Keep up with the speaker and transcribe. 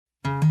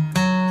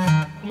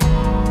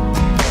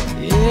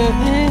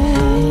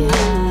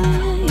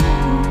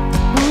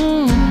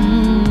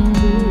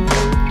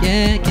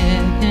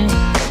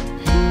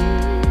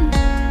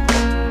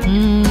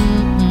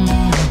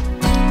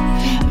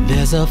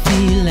is a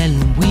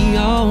feeling we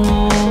all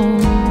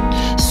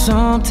want.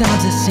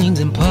 Sometimes it seems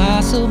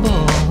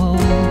impossible,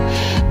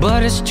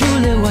 but it's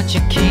truly what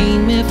you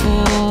came here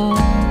for.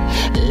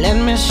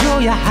 Let me show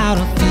you how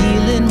to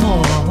feel it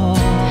more.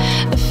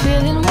 A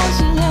feeling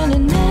once you learn to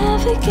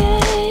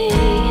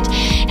navigate,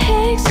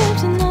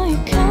 accepting all you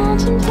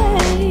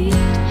contemplate.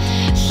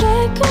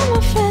 Let go,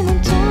 my friend,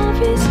 and don't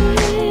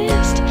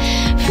resist.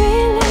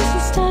 Relax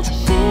and start to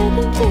feel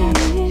the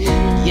breeze.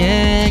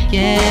 Yeah,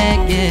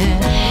 yeah,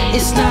 yeah.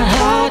 It's not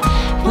hard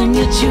when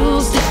you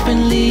choose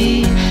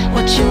differently.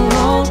 What you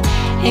want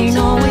ain't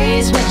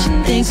always what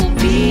you think will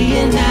be.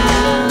 And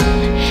now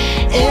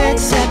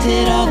accept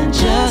it all and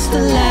just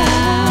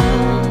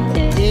allow.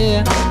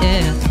 Yeah,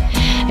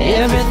 yeah.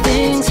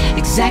 Everything's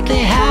exactly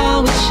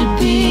how it should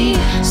be.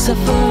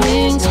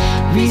 Suffering's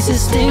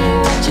resisting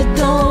what you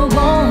don't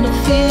want to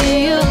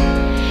feel.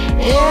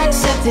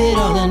 Accept it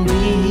all and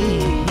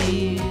be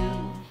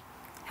healed.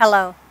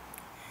 Hello,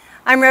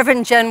 I'm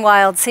Reverend Jen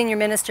Wild, Senior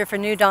Minister for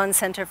New Dawn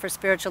Center for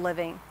Spiritual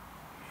Living.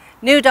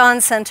 New Dawn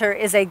Center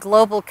is a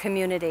global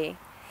community,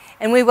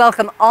 and we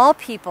welcome all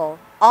people,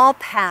 all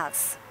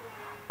paths,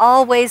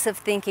 all ways of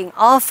thinking,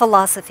 all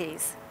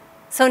philosophies.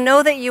 So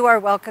know that you are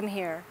welcome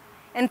here,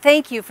 and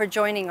thank you for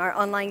joining our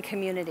online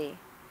community.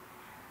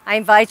 I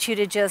invite you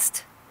to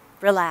just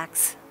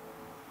relax,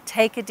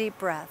 take a deep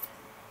breath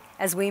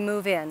as we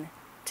move in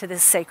to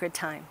this sacred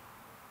time.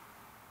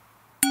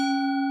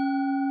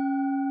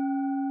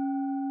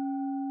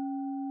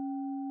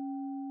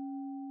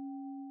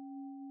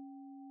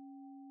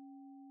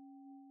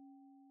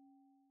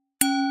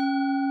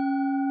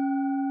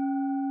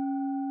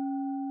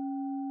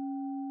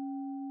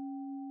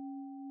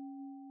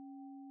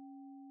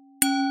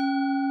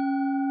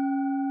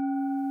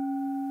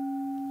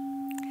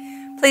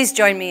 Please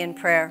join me in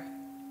prayer.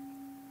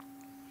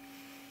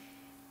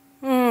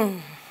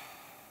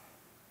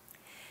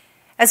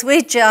 As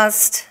we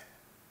just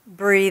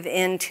breathe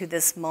into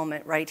this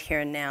moment right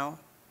here and now,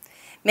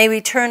 may we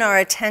turn our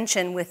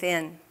attention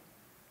within.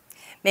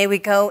 May we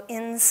go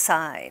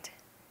inside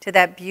to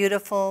that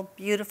beautiful,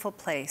 beautiful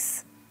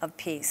place of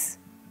peace.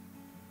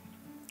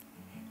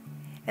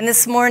 And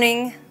this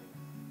morning,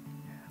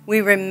 we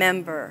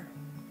remember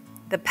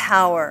the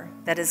power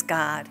that is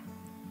God.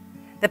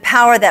 The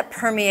power that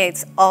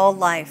permeates all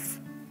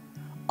life,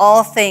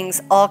 all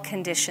things, all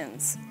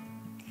conditions.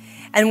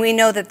 And we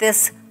know that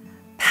this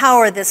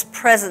power, this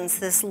presence,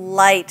 this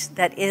light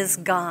that is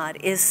God,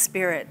 is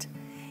Spirit,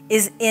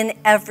 is in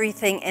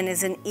everything and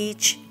is in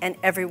each and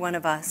every one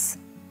of us.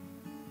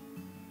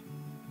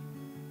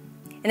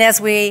 And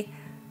as we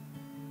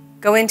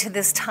go into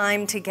this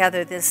time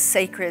together, this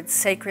sacred,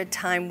 sacred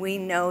time, we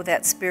know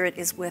that Spirit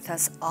is with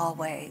us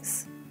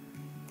always.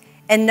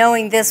 And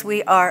knowing this,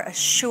 we are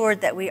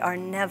assured that we are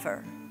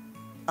never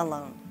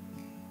alone.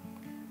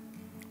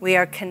 We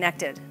are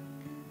connected.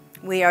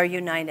 We are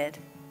united.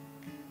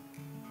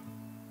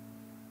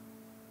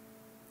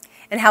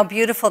 And how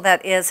beautiful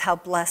that is, how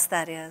blessed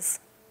that is.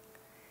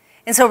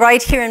 And so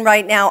right here and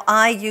right now,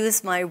 I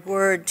use my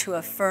word to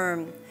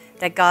affirm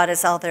that God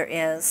is all there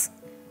is.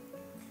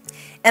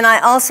 And I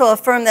also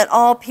affirm that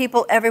all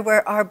people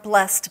everywhere are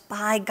blessed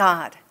by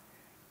God,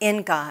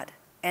 in God,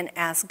 and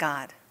as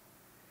God.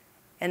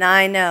 And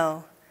I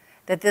know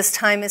that this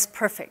time is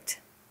perfect,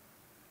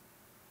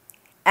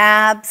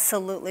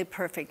 absolutely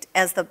perfect,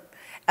 as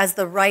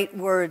the right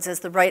words,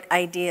 as the right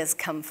ideas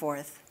come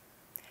forth,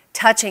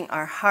 touching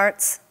our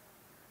hearts,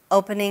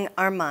 opening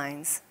our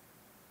minds.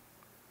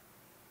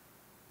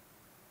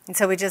 And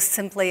so we just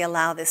simply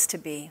allow this to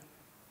be,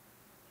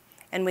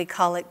 and we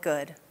call it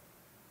good,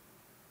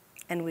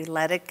 and we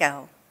let it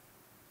go,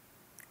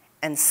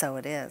 and so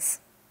it is.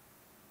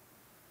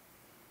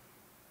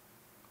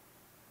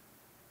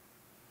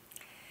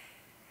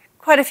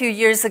 Quite a few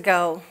years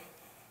ago,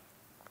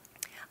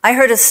 I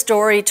heard a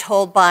story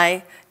told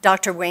by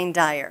Dr. Wayne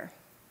Dyer.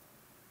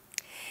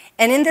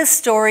 And in this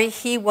story,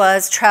 he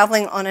was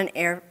traveling on an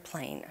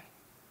airplane.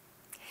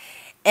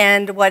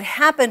 And what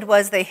happened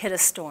was they hit a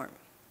storm.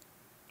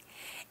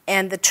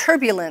 And the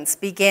turbulence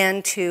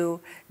began to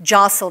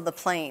jostle the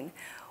plane,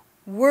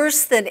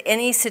 worse than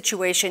any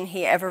situation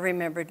he ever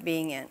remembered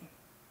being in.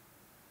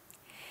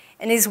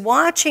 And he's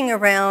watching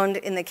around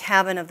in the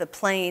cabin of the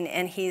plane,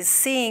 and he's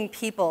seeing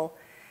people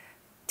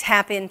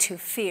tap into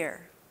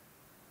fear,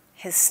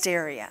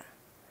 hysteria.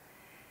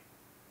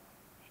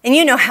 And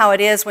you know how it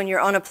is when you're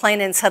on a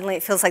plane and suddenly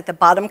it feels like the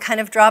bottom kind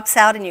of drops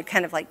out and you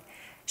kind of like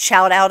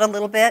shout out a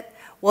little bit.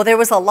 Well, there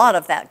was a lot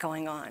of that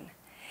going on.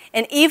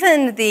 And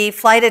even the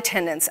flight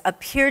attendants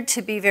appeared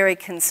to be very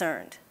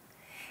concerned.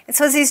 And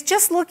so as he's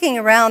just looking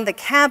around the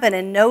cabin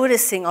and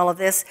noticing all of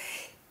this,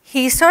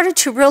 he started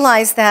to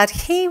realize that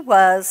he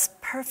was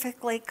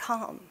perfectly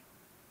calm,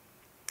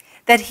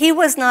 that he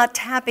was not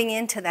tapping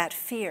into that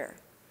fear,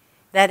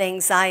 that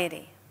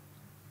anxiety.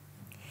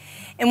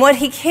 And what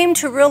he came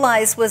to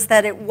realize was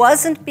that it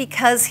wasn't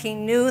because he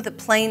knew the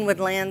plane would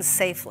land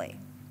safely.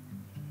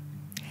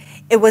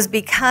 It was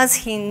because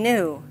he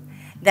knew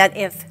that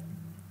if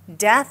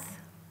death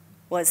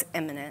was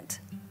imminent,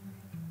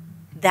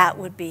 that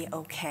would be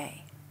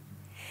okay.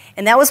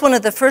 And that was one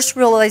of the first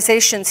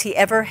realizations he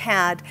ever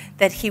had,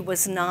 that he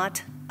was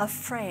not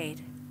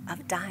afraid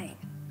of dying.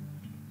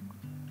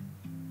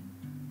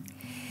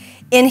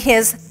 In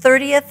his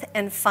 30th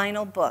and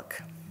final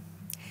book,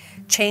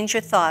 Change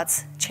Your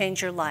Thoughts,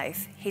 Change Your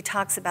Life, he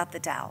talks about the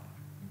Tao.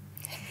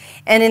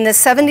 And in the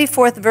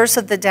 74th verse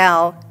of the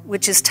Tao,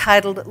 which is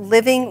titled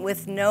Living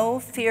with No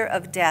Fear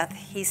of Death,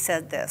 he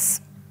said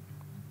this: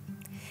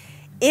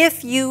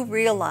 if you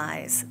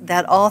realize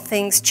that all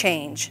things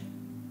change,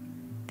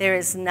 there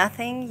is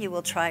nothing you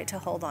will try to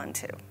hold on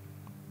to.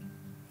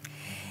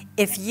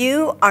 If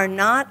you are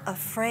not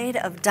afraid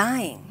of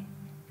dying,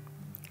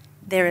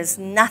 there is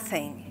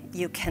nothing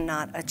you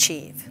cannot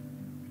achieve.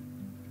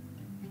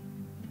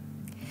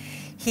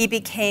 He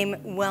became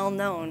well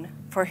known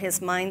for his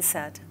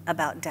mindset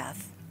about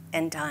death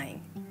and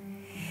dying.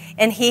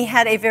 And he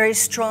had a very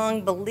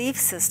strong belief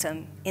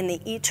system in the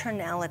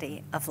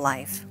eternality of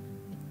life.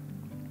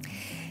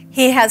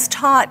 He has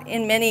taught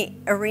in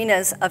many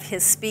arenas of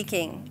his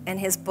speaking and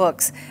his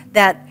books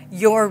that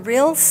your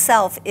real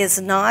self is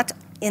not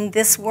in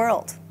this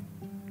world.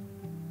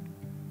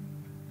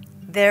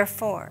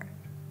 Therefore,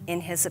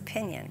 in his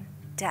opinion,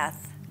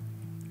 death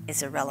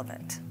is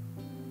irrelevant.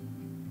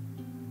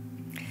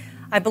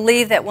 I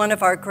believe that one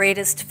of our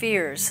greatest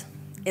fears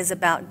is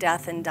about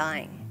death and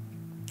dying.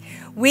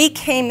 We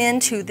came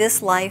into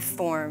this life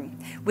form,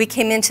 we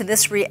came into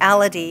this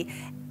reality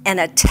and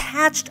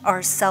attached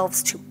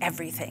ourselves to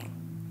everything.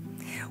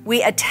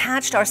 We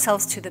attached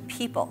ourselves to the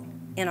people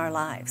in our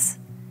lives,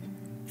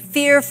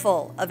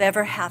 fearful of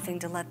ever having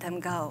to let them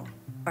go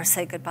or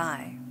say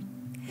goodbye.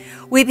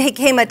 We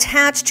became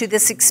attached to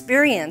this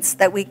experience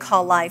that we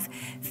call life,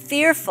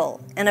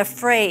 fearful and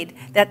afraid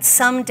that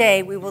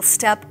someday we will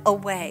step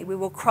away, we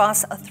will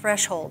cross a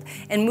threshold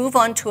and move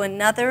on to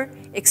another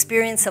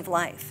experience of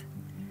life.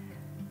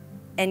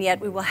 And yet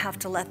we will have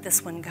to let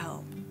this one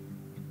go.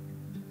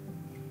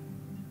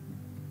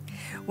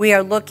 We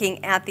are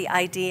looking at the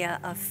idea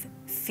of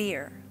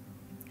fear,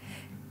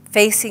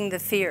 facing the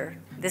fear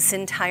this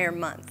entire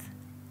month.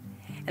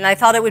 And I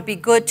thought it would be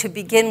good to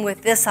begin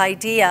with this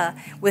idea,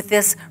 with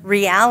this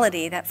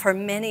reality that for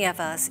many of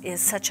us is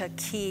such a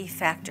key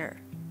factor,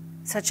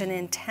 such an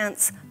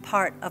intense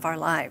part of our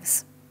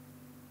lives.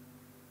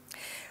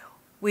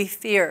 We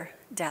fear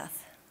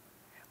death.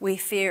 We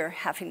fear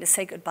having to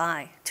say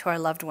goodbye to our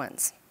loved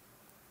ones.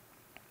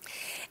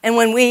 And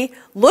when we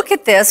look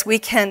at this, we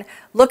can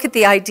look at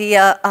the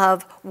idea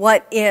of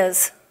what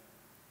is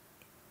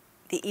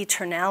the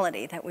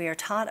eternality that we are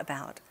taught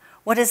about.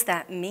 What does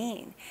that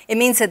mean? It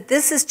means that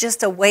this is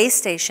just a way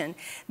station.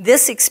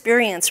 This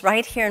experience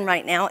right here and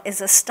right now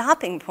is a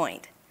stopping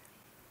point.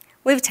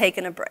 We've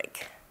taken a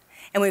break,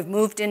 and we've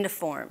moved into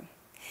form,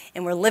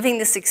 and we're living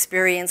this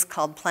experience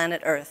called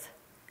planet Earth.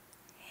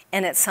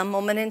 And at some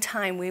moment in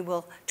time, we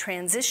will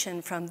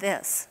transition from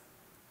this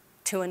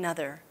to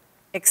another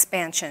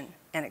expansion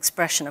and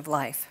expression of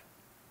life.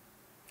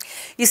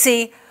 You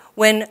see,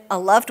 when a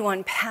loved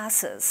one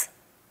passes,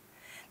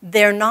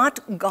 they're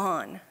not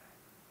gone.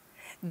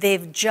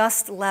 They've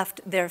just left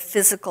their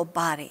physical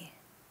body.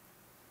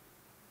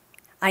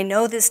 I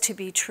know this to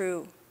be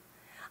true.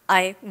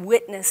 I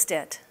witnessed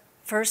it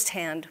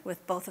firsthand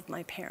with both of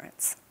my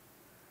parents.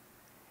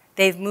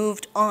 They've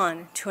moved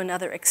on to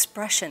another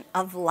expression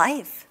of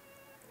life.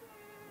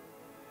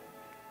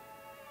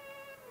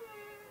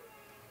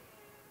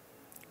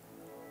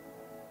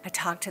 I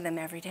talk to them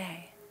every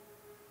day.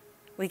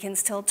 We can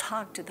still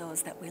talk to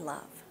those that we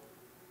love.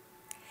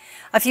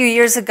 A few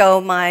years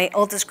ago, my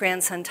oldest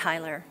grandson,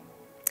 Tyler,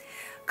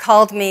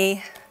 called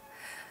me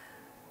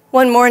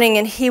one morning,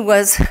 and he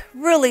was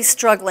really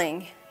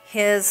struggling.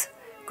 His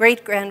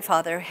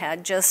great-grandfather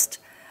had just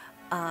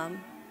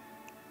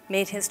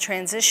made his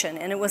transition,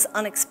 and it was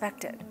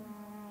unexpected.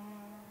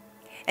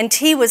 And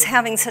T was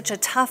having such a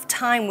tough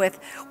time with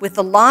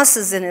the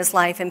losses in his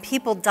life and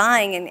people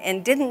dying,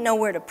 and didn't know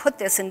where to put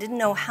this and didn't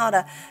know how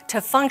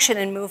to function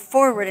and move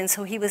forward, and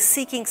so he was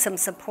seeking some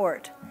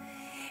support.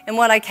 And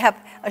what I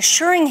kept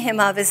assuring him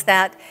of is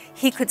that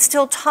he could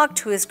still talk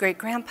to his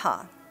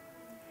great-grandpa,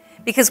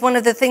 because one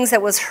of the things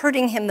that was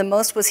hurting him the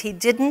most was he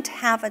didn't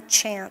have a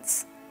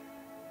chance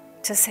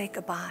to say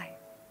goodbye.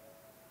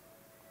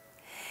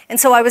 And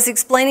so I was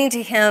explaining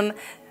to him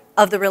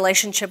of the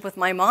relationship with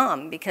my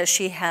mom, because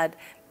she had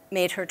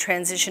made her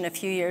transition a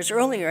few years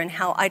earlier, and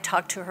how I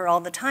talked to her all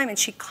the time, and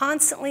she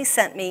constantly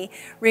sent me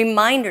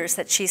reminders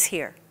that she's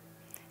here.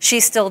 She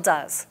still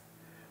does.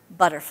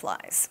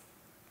 Butterflies.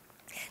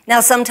 Now,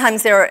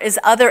 sometimes there is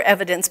other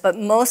evidence, but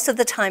most of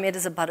the time it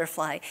is a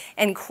butterfly.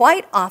 And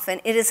quite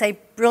often it is a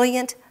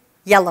brilliant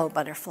yellow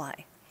butterfly.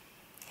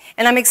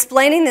 And I'm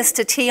explaining this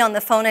to T on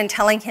the phone and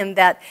telling him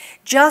that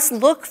just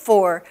look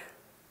for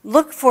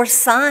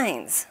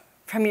signs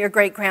from your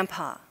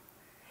great-grandpa.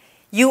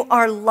 You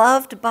are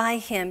loved by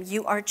him,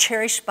 you are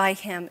cherished by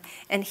him,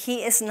 and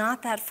he is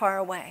not that far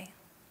away.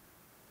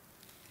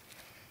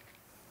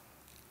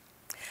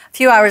 A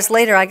few hours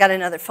later, I got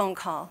another phone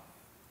call.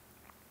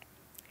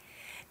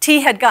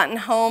 T had gotten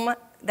home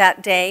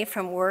that day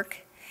from work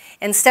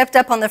and stepped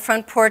up on the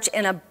front porch,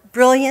 and a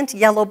brilliant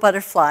yellow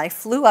butterfly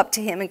flew up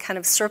to him and kind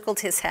of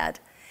circled his head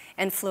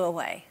and flew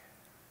away.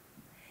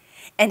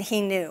 And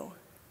he knew.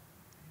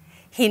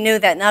 He knew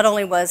that not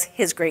only was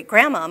his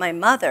great-grandma, my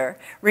mother,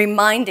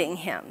 reminding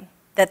him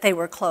that they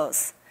were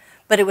close,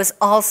 but it was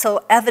also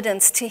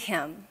evidence to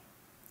him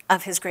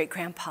of his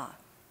great-grandpa.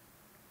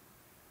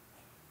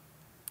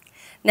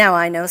 Now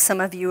I know some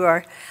of you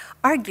are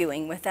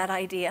arguing with that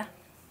idea.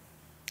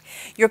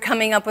 You're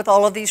coming up with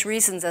all of these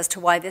reasons as to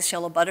why this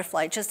yellow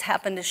butterfly just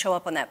happened to show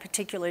up on that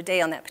particular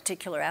day, on that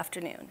particular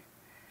afternoon.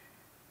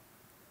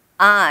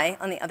 I,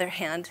 on the other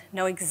hand,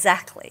 know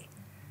exactly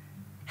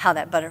how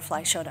that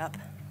butterfly showed up.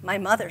 My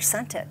mother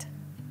sent it.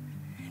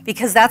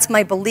 Because that's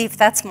my belief,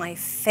 that's my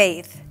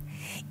faith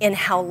in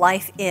how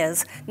life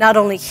is, not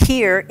only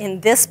here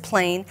in this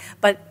plane,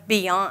 but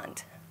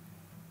beyond.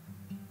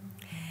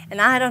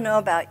 And I don't know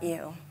about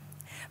you,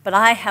 but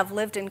I have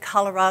lived in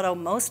Colorado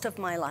most of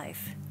my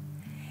life.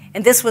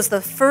 And this was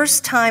the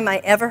first time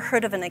I ever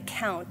heard of an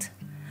account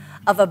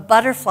of a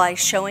butterfly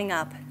showing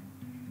up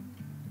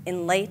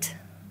in late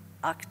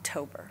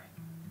October,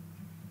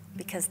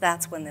 because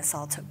that's when this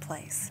all took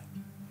place.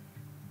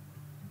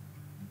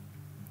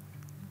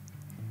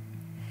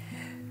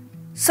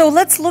 So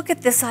let's look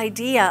at this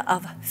idea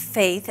of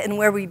faith and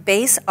where we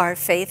base our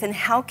faith and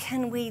how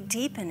can we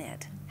deepen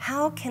it?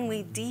 How can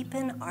we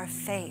deepen our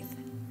faith?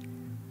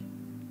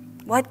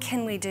 What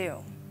can we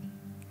do?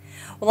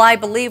 Well, I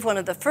believe one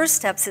of the first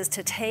steps is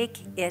to take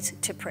it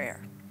to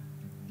prayer.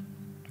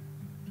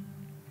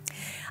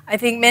 I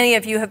think many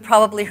of you have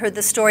probably heard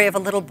the story of a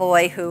little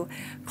boy who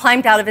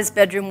climbed out of his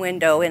bedroom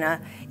window in a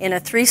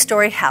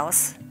 3-story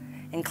house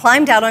and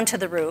climbed out onto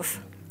the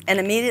roof and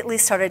immediately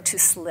started to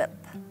slip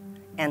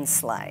and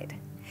slide.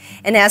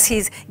 And as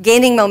he's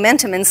gaining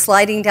momentum and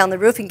sliding down the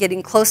roof and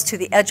getting close to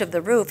the edge of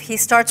the roof, he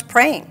starts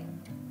praying.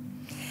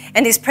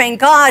 And he's praying,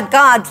 God,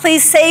 God,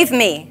 please save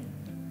me.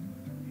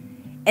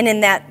 And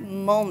in that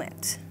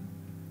moment,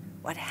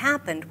 what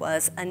happened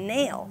was a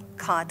nail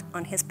caught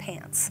on his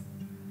pants,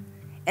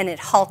 and it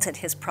halted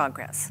his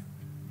progress.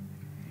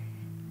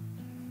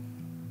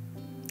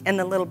 And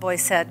the little boy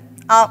said,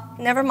 oh,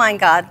 never mind,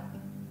 God.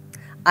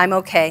 I'm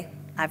okay.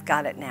 I've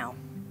got it now.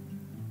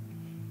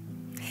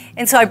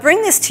 And so I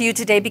bring this to you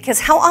today because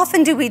how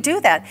often do we do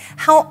that?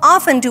 How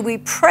often do we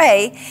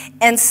pray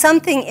and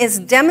something is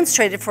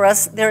demonstrated for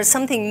us, there is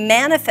something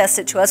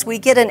manifested to us, we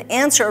get an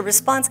answer, a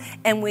response,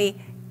 and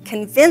we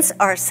convince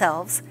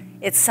ourselves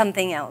it's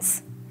something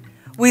else.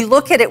 We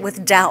look at it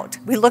with doubt.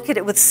 We look at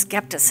it with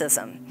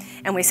skepticism.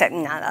 And we say,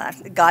 nah,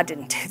 God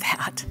didn't do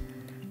that.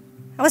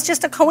 That was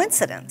just a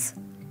coincidence.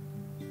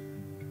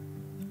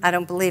 I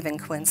don't believe in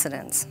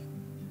coincidence.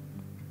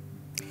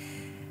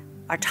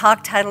 Our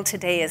talk title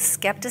today is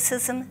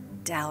Skepticism,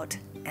 Doubt,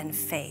 and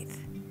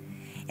Faith.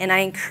 And I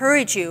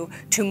encourage you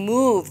to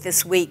move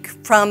this week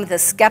from the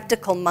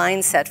skeptical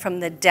mindset,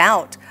 from the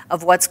doubt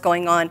of what's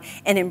going on,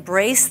 and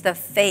embrace the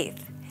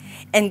faith.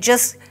 And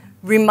just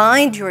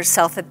remind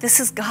yourself that this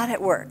is God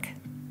at work.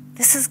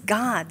 This is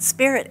God,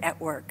 Spirit at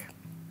work.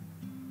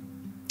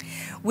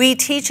 We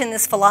teach in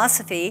this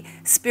philosophy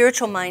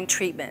spiritual mind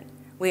treatment.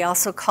 We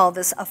also call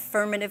this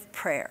affirmative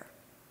prayer.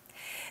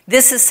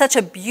 This is such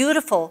a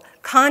beautiful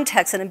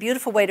context and a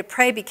beautiful way to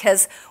pray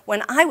because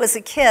when I was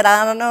a kid,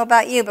 I don't know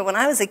about you, but when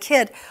I was a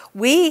kid,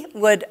 we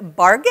would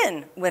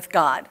bargain with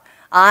God.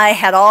 I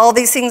had all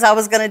these things I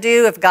was going to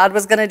do. If God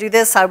was going to do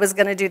this, I was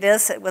going to do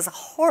this. It was a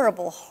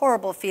horrible,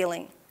 horrible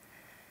feeling.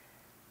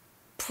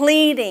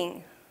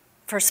 Pleading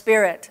for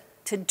Spirit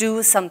to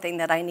do something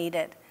that I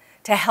needed,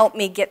 to help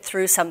me get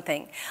through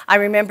something. I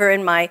remember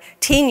in my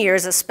teen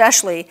years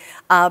especially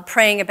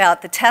praying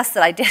about the test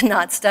that I did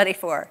not study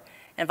for.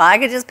 And if I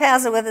could just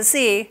pass it with a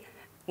C,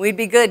 we'd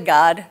be good,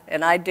 God,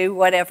 and I'd do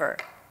whatever.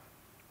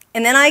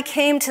 And then I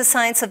came to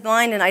Science of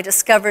Mind and I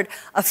discovered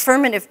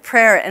affirmative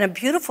prayer and a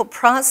beautiful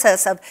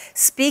process of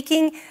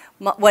speaking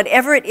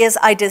whatever it is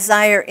I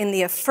desire in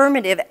the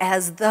affirmative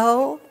as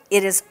though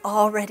it is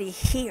already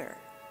here,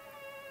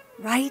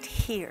 right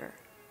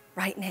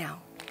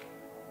now.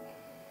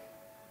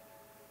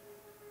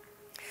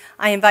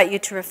 I invite you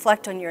to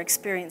reflect on your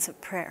experience of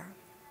prayer.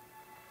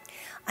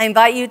 I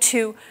invite you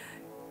to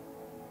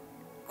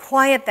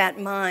quiet that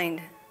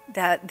mind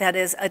that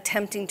is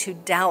attempting to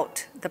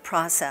doubt the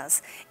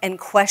process and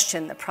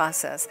question the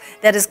process,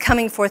 that is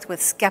coming forth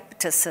with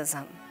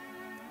skepticism.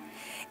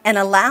 And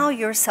allow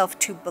yourself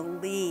to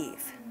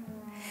believe.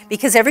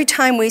 Because every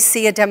time we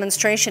see a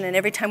demonstration and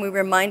every time we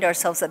remind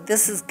ourselves that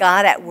this is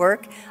God at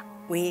work,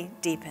 we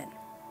deepen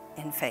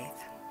in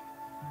faith.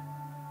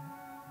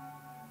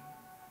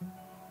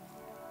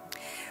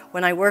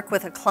 When I work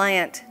with a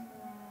client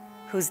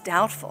who's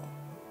doubtful,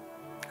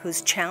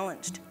 who's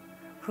challenged,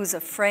 who's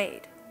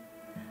afraid,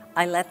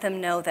 I let them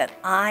know that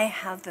I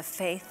have the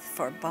faith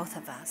for both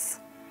of us.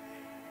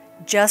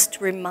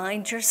 Just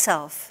remind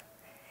yourself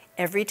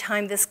every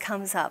time this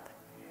comes up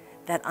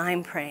that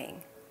I'm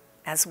praying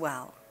as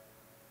well.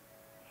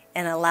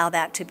 And allow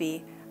that to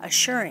be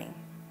assuring,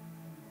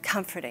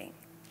 comforting.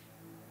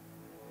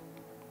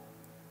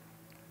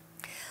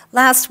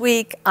 Last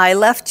week, I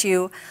left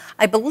you,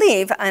 I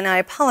believe, and I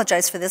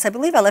apologize for this, I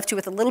believe I left you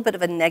with a little bit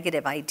of a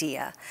negative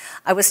idea.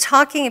 I was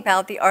talking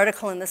about the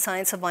article in the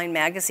Science of Mind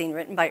magazine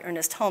written by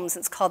Ernest Holmes.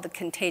 It's called The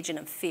Contagion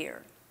of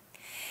Fear.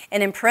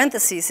 And in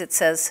parentheses, it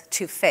says,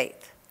 to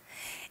faith.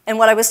 And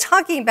what I was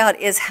talking about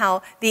is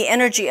how the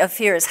energy of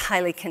fear is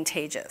highly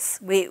contagious.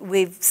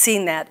 We've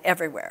seen that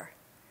everywhere.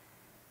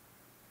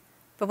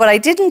 But what I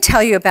didn't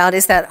tell you about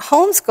is that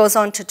Holmes goes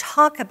on to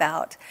talk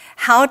about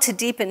how to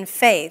deepen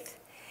faith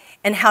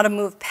and how to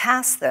move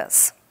past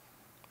this.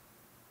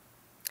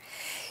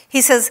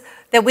 He says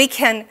that we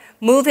can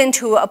move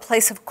into a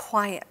place of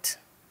quiet,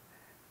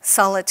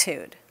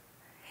 solitude,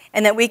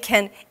 and that we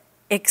can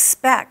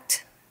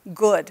expect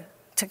good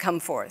to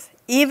come forth.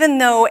 Even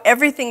though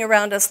everything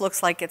around us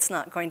looks like it's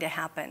not going to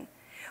happen,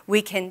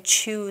 we can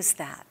choose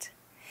that.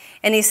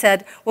 And he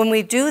said, when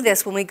we do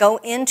this, when we go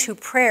into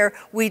prayer,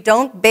 we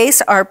don't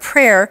base our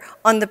prayer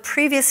on the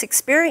previous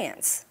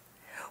experience.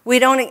 We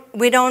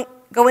don't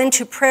go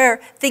into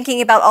prayer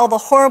thinking about all the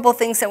horrible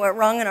things that went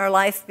wrong in our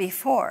life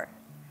before.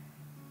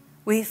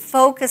 We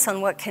focus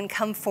on what can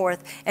come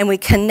forth, and we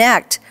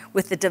connect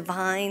with the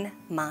divine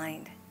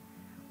mind,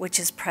 which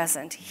is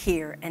present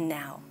here and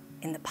now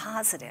in the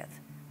positive.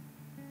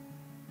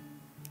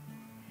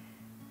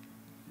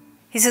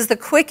 He says the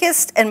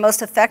quickest and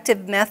most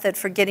effective method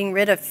for getting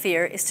rid of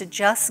fear is to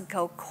just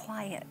go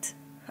quiet.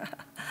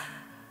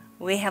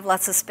 We have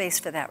lots of space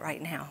for that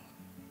right now.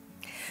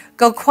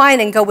 Go quiet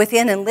and go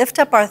within and lift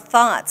up our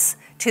thoughts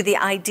to the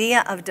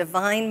idea of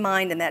divine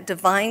mind and that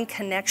divine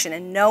connection,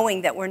 and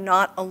knowing that we're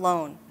not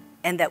alone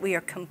and that we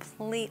are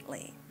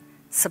completely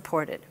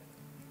supported.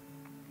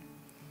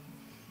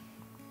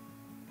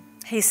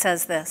 He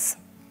says this,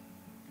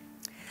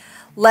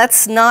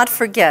 let's not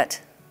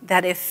forget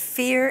that if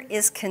fear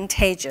is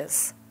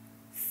contagious,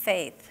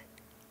 faith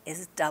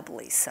is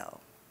doubly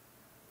so.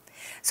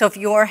 So if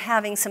you're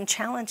having some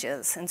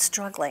challenges and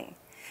struggling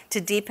to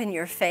deepen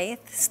your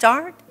faith,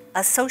 start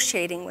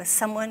associating with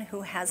someone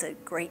who has a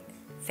great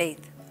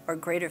faith or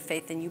greater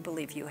faith than you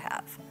believe you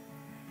have.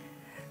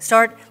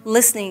 Start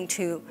listening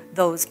to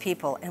those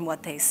people and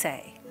what they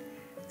say.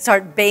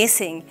 Start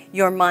basing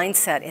your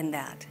mindset in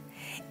that.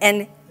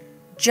 And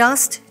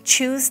just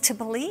choose to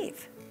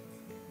believe.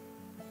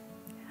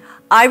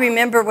 I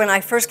remember when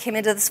I first came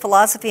into this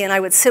philosophy and I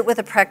would sit with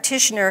a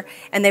practitioner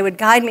and they would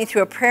guide me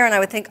through a prayer and I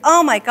would think,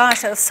 oh my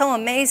gosh, that was so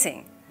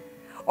amazing.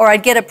 Or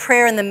I'd get a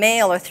prayer in the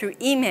mail or through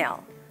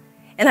email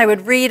and I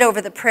would read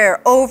over the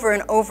prayer over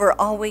and over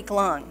all week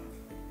long.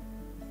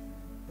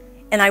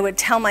 And I would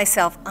tell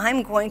myself,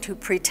 I'm going to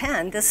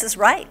pretend this is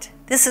right.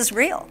 This is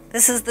real.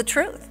 This is the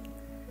truth.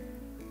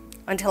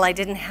 Until I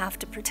didn't have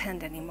to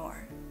pretend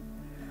anymore.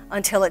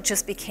 Until it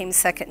just became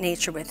second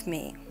nature with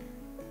me.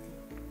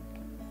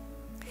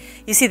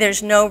 You see,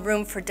 there's no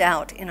room for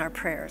doubt in our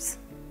prayers.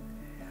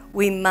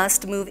 We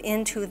must move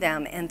into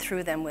them and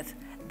through them with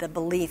the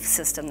belief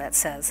system that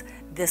says,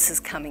 this is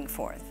coming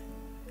forth.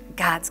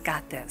 God's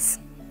got this.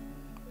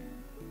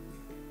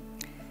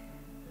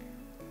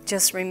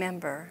 Just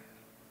remember,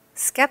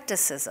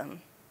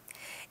 skepticism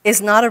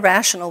is not a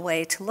rational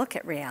way to look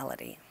at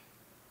reality.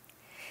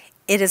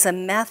 It is a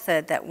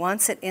method that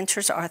once it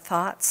enters our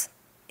thoughts,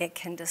 it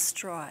can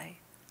destroy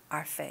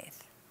our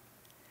faith.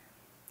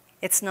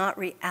 It's not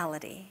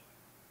reality.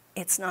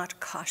 It's not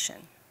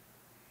caution.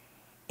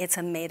 It's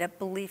a made-up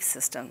belief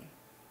system.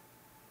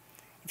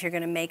 If you're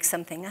going to make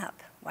something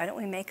up, why don't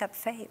we make up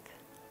faith?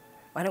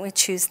 Why don't we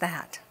choose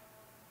that?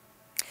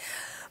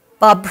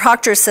 Bob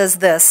Proctor says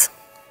this,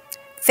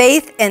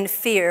 faith and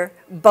fear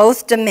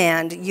both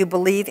demand you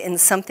believe in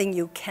something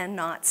you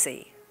cannot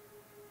see.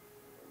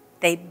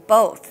 They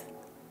both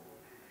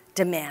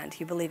demand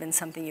you believe in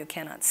something you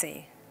cannot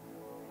see.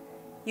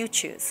 You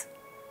choose.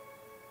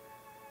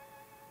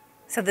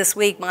 So this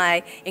week,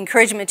 my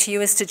encouragement to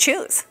you is to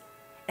choose,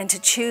 and to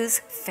choose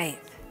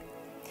faith.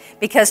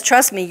 Because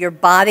trust me, your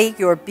body,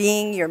 your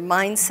being, your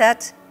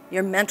mindset,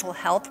 your mental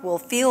health will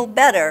feel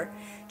better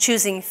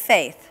choosing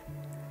faith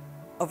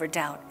over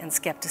doubt and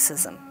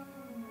skepticism.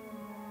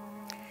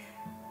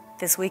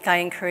 This week, I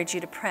encourage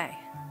you to pray.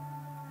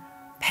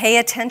 Pay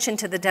attention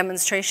to the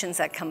demonstrations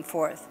that come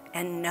forth,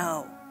 and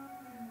know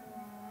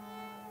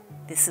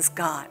this is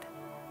God.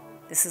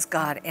 This is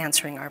God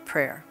answering our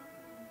prayer.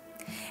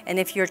 And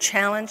if you're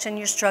challenged and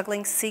you're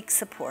struggling, seek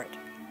support.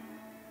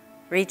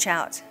 Reach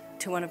out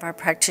to one of our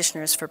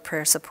practitioners for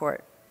prayer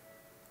support.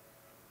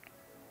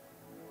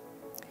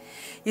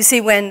 You see,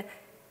 when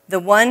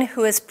the one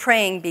who is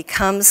praying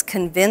becomes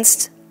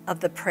convinced of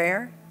the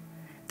prayer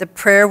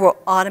will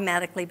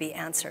automatically be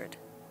answered.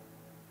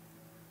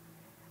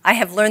 I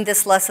have learned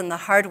this lesson the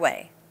hard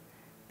way,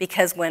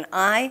 because when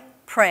I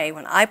pray,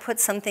 when I put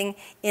something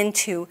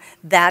into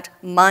that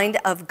mind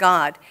of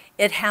God,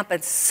 it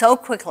happens so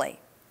quickly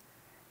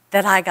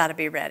that I got to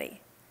be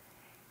ready.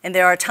 And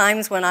there are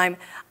times when I'm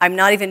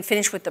not even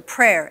finished with the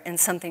prayer and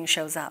something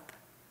shows up.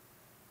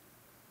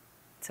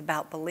 It's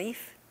about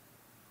belief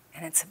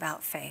and it's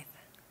about faith.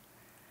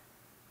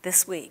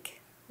 This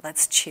week,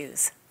 let's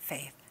choose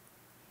faith.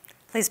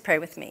 Please pray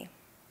with me.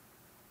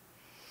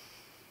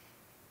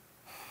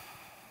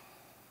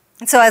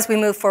 And so as we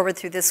move forward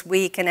through this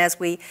week and as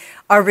we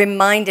are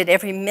reminded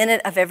every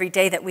minute of every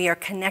day that we are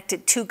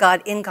connected to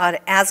God, in God,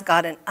 as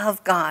God, and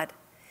of God,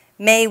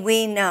 may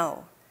we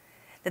know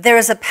that there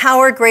is a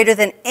power greater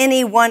than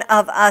any one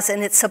of us,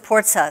 and it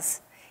supports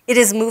us. It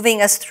is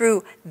moving us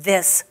through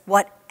this,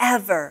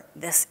 whatever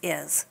this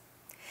is.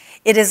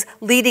 It is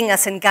leading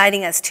us and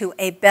guiding us to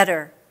a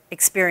better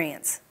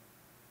experience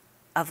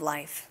of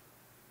life.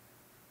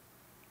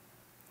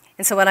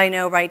 And so what I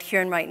know right here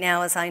and right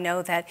now is I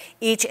know that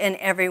each and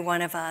every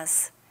one of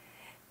us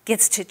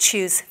gets to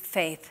choose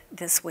faith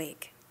this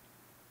week.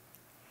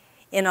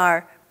 In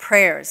our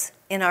prayers,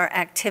 in our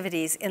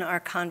activities, in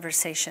our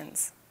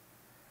conversations.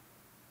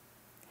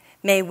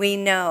 May we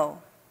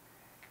know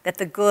that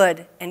the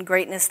good and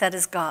greatness that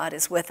is God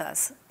is with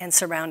us and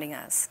surrounding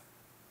us.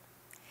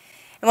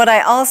 And what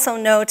I also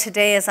know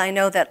today is I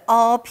know that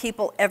all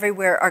people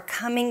everywhere are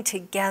coming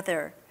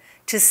together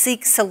to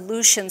seek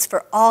solutions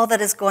for all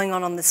that is going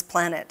on this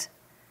planet,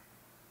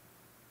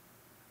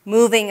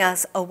 moving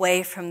us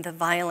away from the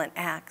violent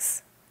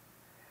acts,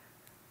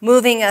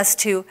 moving us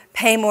to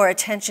pay more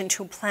attention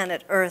to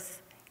planet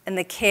Earth and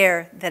the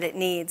care that it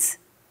needs,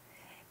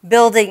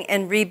 building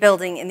and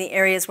rebuilding in the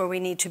areas where we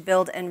need to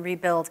build and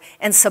rebuild,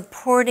 and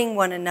supporting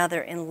one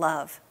another in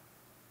love.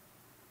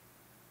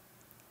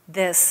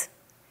 This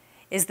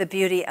is the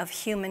beauty of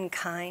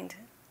humankind,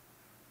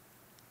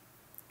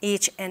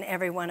 each and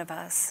every one of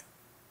us.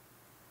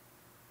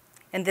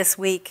 And this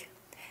week,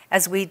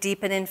 as we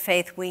deepen in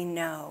faith, we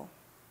know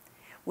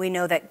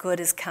that good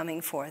is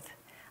coming forth,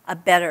 a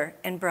better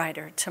and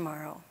brighter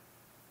tomorrow.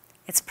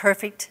 It's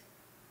perfect,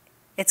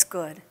 it's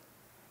good,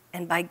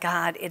 and by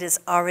God, it is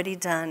already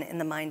done in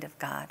the mind of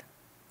God.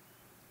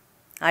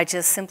 I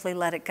just simply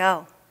let it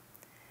go.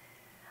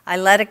 I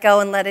let it go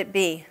and let it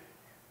be,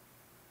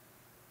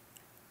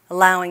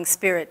 allowing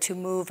Spirit to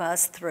move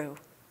us through.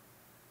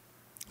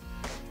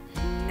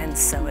 And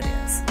so it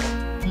is.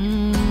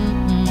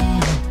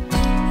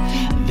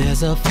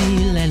 There's a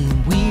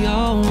feeling we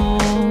all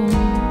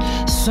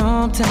want.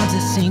 Sometimes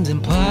it seems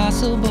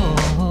impossible,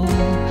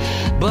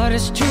 but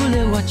it's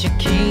truly what you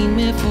came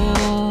here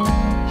for.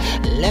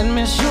 Let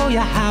me show you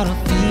how to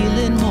feel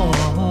it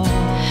more.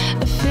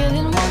 A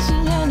feeling once you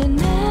learn to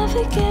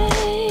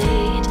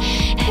navigate,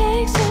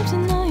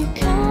 accepting all you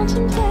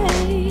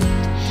contemplate.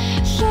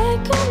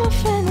 Let go, my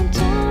friend, and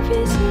don't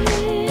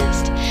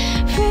resist.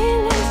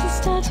 Relax and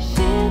start to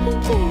feel the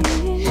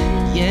breeze.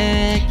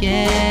 Yeah,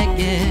 yeah,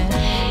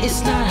 yeah.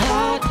 It's not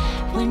hard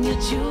when you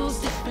choose